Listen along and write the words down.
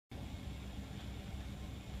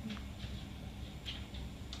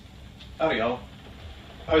Howdy y'all.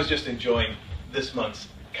 I was just enjoying this month's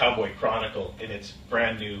Cowboy Chronicle in its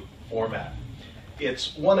brand new format.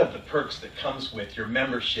 It's one of the perks that comes with your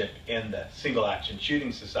membership in the Single Action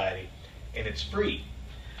Shooting Society, and it's free.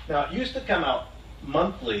 Now, it used to come out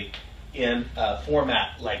monthly in a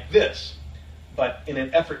format like this, but in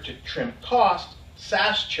an effort to trim cost,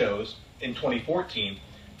 SASS chose in 2014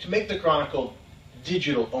 to make the Chronicle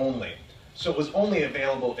digital only. So it was only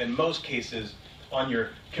available in most cases on your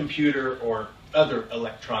computer or other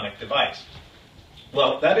electronic device.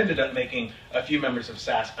 Well, that ended up making a few members of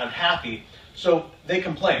SASS unhappy, so they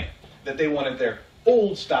complained that they wanted their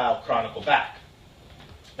old style Chronicle back.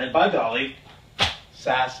 And by golly,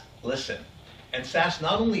 SASS listened. And SASS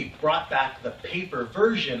not only brought back the paper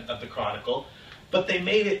version of the Chronicle, but they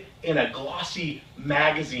made it in a glossy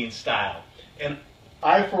magazine style. And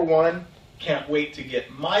I, for one, can't wait to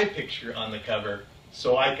get my picture on the cover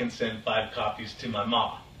so I can send 5 copies to my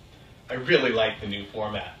ma. I really like the new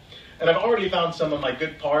format. And I've already found some of my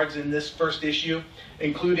good pards in this first issue,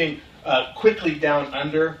 including Quickly Down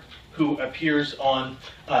Under, who appears on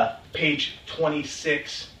page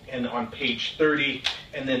 26 and on page 30,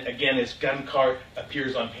 and then again his gun cart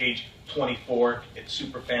appears on page 24. It's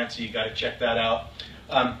super fancy, you gotta check that out.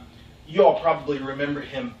 You all probably remember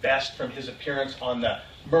him best from his appearance on the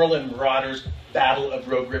Merlin Marauders Battle of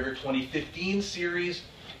Rogue River 2015 series,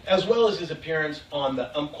 as well as his appearance on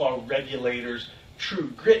the Umpqua Regulators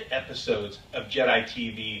True Grit episodes of JED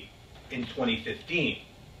iTV in 2015.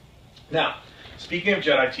 Now, speaking of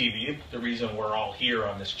JED iTV, the reason we're all here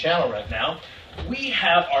on this channel right now, we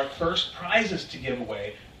have our first prizes to give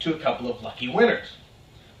away to a couple of lucky winners.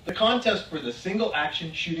 The contest for the Single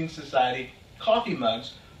Action Shooting Society coffee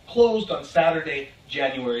mugs closed on Saturday,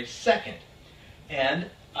 January 2nd. And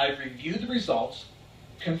I've reviewed the results,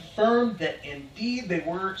 confirmed that indeed they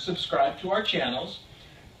were subscribed to our channels,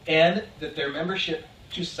 and that their membership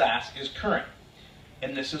to SASS is current.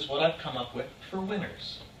 And this is what I've come up with for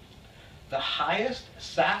winners. The highest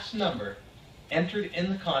SASS number entered in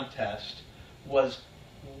the contest was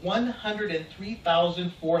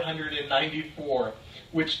 103,494,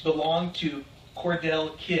 which belonged to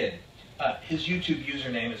Cordell Kidd. His YouTube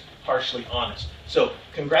username is Harshly Honest. So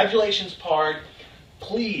congratulations, Pard.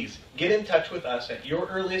 Please get in touch with us at your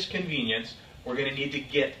earliest convenience. We're going to need to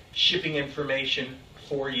get shipping information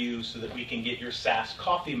for you so that we can get your SASS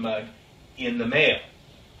coffee mug in the mail.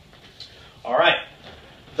 All right,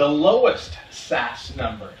 the lowest SASS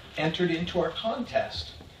number entered into our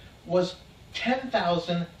contest was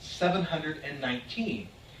 10,719.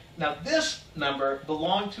 Now this number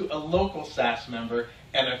belonged to a local SASS member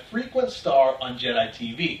and a frequent star on JED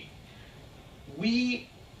iTV. We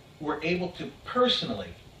were able to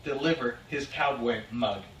personally deliver his cowboy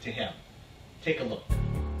mug to him. Take a look.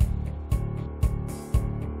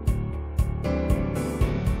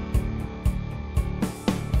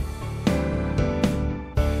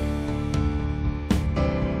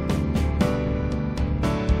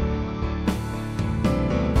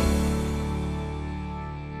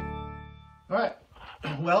 All right.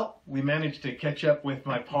 Well, we managed to catch up with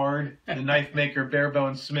my pard, the knife maker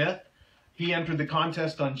Barebone Smith. He entered the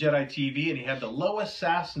contest on JED iTV and he had the lowest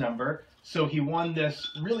SASS number, so he won this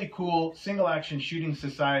really cool Single Action Shooting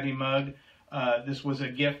Society mug. This was a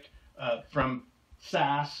gift from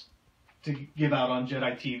SASS to give out on JED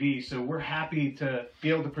iTV, so we're happy to be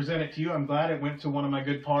able to present it to you. I'm glad it went to one of my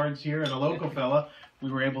good pards here and a local fella.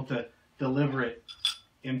 We were able to deliver it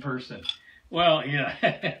in person. Well, yeah,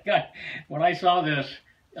 when I saw this,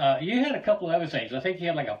 you had a couple of other things. I think you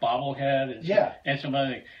had like a bobblehead and some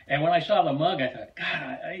other things. And when I saw the mug, I thought,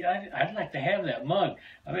 God, I'd like to have that mug.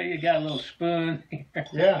 I mean, you got a little spoon.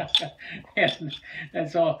 Yeah. and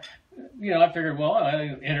so, you know, I figured, well,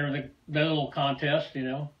 I enter the little contest, you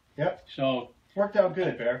know. Yep. So. Worked out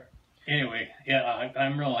good, Bear. Anyway, yeah,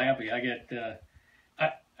 I'm real happy. I get,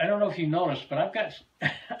 I don't know if you noticed, but I've got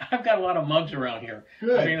a lot of mugs around here.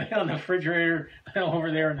 Good. I mean, on the refrigerator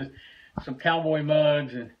over there, some cowboy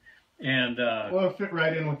mugs and well, it'll fit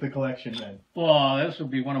right in with the collection then. Well, this would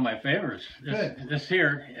be one of my favorites. This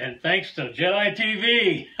here, and thanks to JED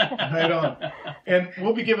iTV. Right on. And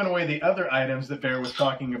we'll be giving away the other items that Bear was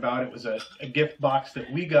talking about. It was a gift box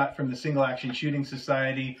that we got from the Single Action Shooting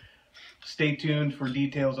Society. Stay tuned for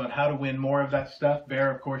details on how to win more of that stuff.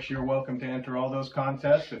 Bear, of course, you're welcome to enter all those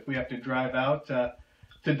contests. If we have to drive out to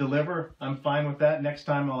deliver, I'm fine with that. Next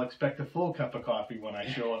time I'll expect a full cup of coffee when I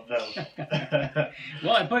show up, though.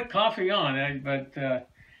 Well, I put coffee on, but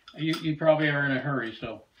you probably are in a hurry,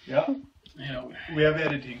 so. Yeah. You know. We have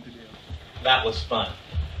editing to do. That was fun.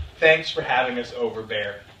 Thanks for having us over,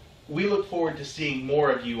 Bear. We look forward to seeing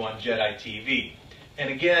more of you on JED iTV. And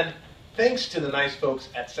again, thanks to the nice folks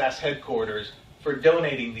at SASS headquarters for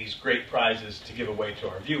donating these great prizes to give away to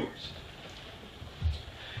our viewers.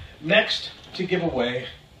 Next to give away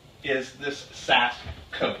is this SASS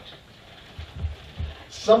coat.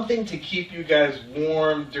 Something to keep you guys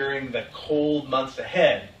warm during the cold months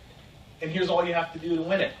ahead. And here's all you have to do to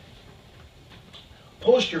win it.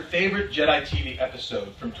 Post your favorite JED iTV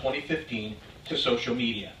episode from 2015 to social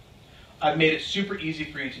media. I've made it super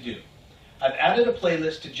easy for you to do. I've added a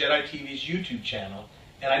playlist to JED iTV's YouTube channel,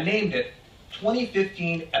 and I named it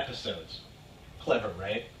 2015 Episodes. Clever,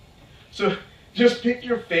 right? So just pick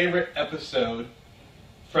your favorite episode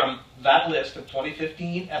from that list of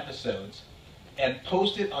 2015 episodes and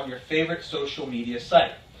post it on your favorite social media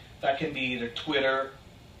site. That can be either Twitter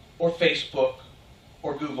or Facebook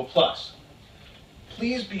or Google+.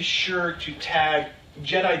 Please be sure to tag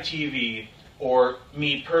JED iTV or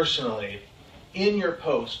me personally in your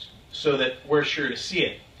post so that we're sure to see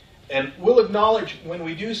it. And we'll acknowledge when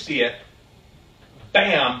we do see it.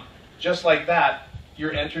 Bam! Just like that,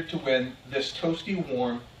 you're entered to win this toasty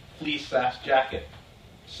warm fleece SASS jacket,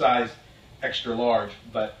 size extra large,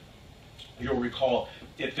 but you'll recall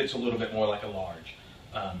it fits a little bit more like a large.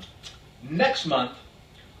 Next month,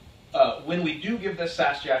 when we do give this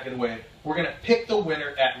SASS jacket away, we're going to pick the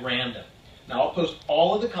winner at random. Now, I'll post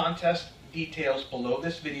all of the contest details below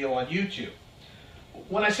this video on YouTube.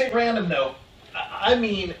 When I say random, though, I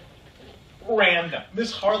mean random.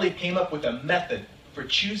 Miss Harley came up with a method for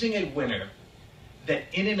choosing a winner that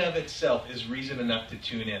in and of itself is reason enough to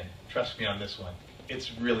tune in. Trust me on this one.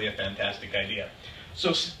 It's really a fantastic idea.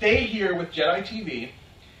 So stay here with JED iTV,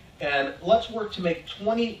 and let's work to make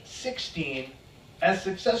 2016 as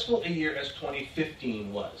successful a year as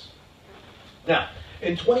 2015 was. Now,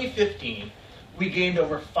 in 2015, we gained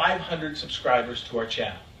over 500 subscribers to our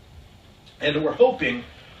channel, and we're hoping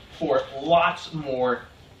for lots more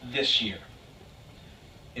this year.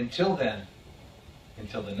 Until then,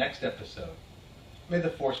 until the next episode, may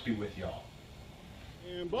the force be with y'all.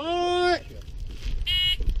 And boy!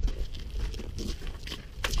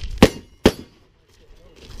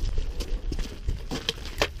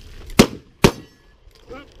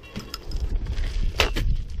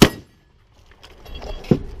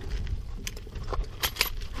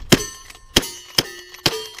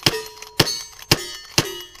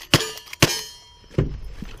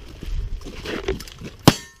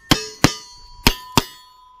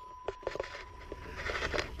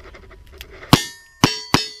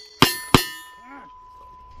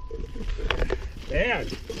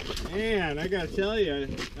 Man, I gotta tell you,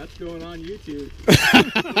 that's going on YouTube.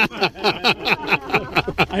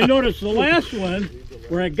 I noticed the last one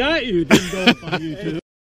where I got you didn't go up on YouTube.